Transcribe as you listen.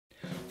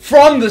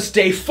From this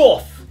day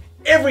forth,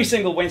 every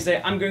single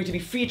Wednesday, I'm going to be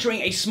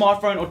featuring a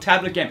smartphone or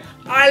tablet game.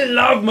 I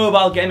love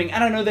mobile gaming,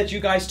 and I know that you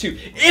guys too.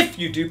 If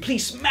you do,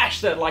 please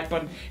smash that like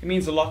button. It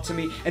means a lot to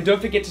me. And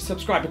don't forget to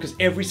subscribe, because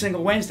every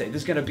single Wednesday,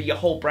 there's going to be a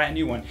whole brand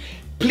new one.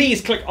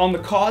 Please click on the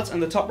cards on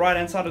the top right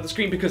hand side of the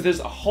screen, because there's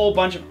a whole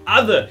bunch of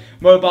other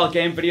mobile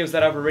game videos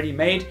that I've already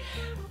made.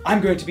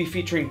 I'm going to be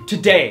featuring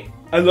today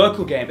a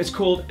local game. It's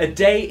called A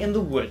Day in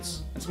the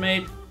Woods. It's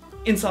made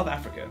in South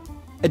Africa.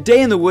 A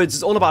Day in the Woods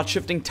is all about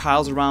shifting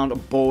tiles around a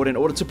board in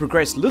order to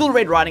progress Little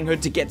Red Riding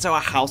Hood to get to a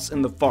house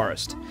in the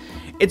forest.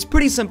 It's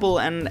pretty simple,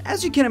 and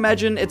as you can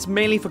imagine, it's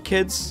mainly for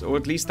kids, or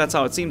at least that's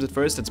how it seems at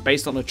first. It's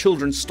based on a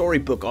children's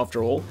storybook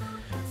after all.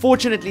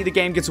 Fortunately, the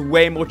game gets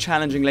way more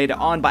challenging later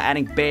on by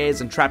adding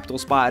bears and trapdoor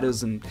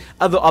spiders and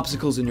other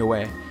obstacles in your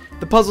way.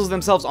 The puzzles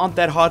themselves aren't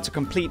that hard to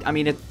complete. I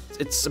mean,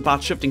 it's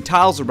about shifting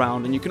tiles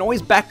around, and you can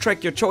always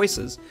backtrack your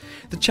choices.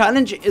 The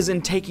challenge is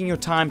in taking your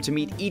time to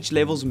meet each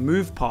level's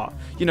move par,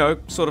 you know,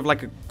 sort of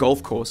like a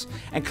golf course,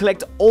 and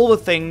collect all the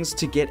things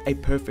to get a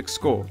perfect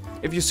score.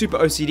 If you're super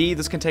OCD,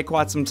 this can take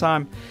quite some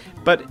time,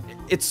 but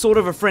it's sort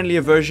of a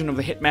friendlier version of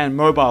the Hitman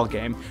mobile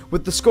game,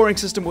 with the scoring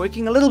system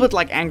working a little bit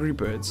like Angry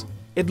Birds.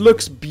 It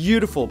looks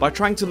beautiful by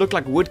trying to look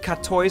like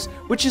woodcut toys,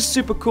 which is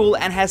super cool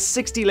and has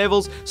 60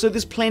 levels, so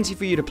there's plenty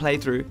for you to play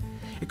through.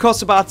 It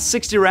costs about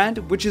 60 Rand,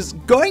 which is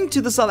going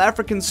to the South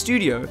African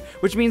studio,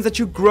 which means that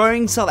you're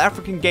growing South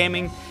African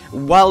gaming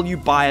while you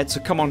buy it. So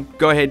come on,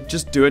 go ahead,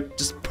 just do it.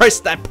 Just press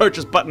that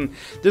purchase button.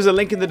 There's a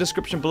link in the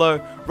description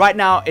below. Right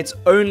now, it's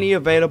only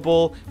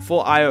available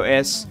for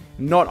iOS,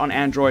 not on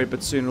Android,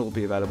 but soon it will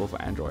be available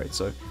for Android.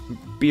 So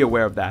be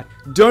aware of that.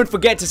 Don't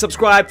forget to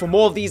subscribe for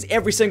more of these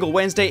every single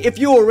Wednesday. If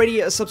you're already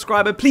a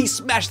subscriber, please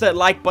smash that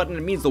like button.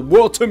 It means the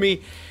world to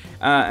me.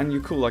 And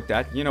you're cool like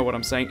that, you know what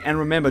I'm saying. And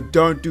remember,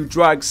 don't do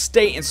drugs,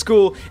 stay in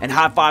school, and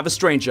high five a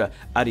stranger.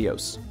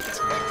 Adios.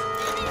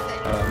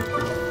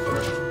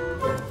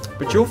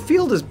 But your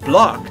field is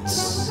blocked.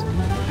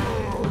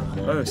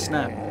 Oh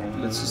snap.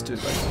 Let's just do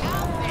it like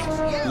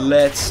that.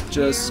 Let's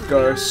just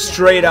go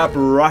straight up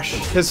rush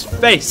his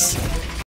face.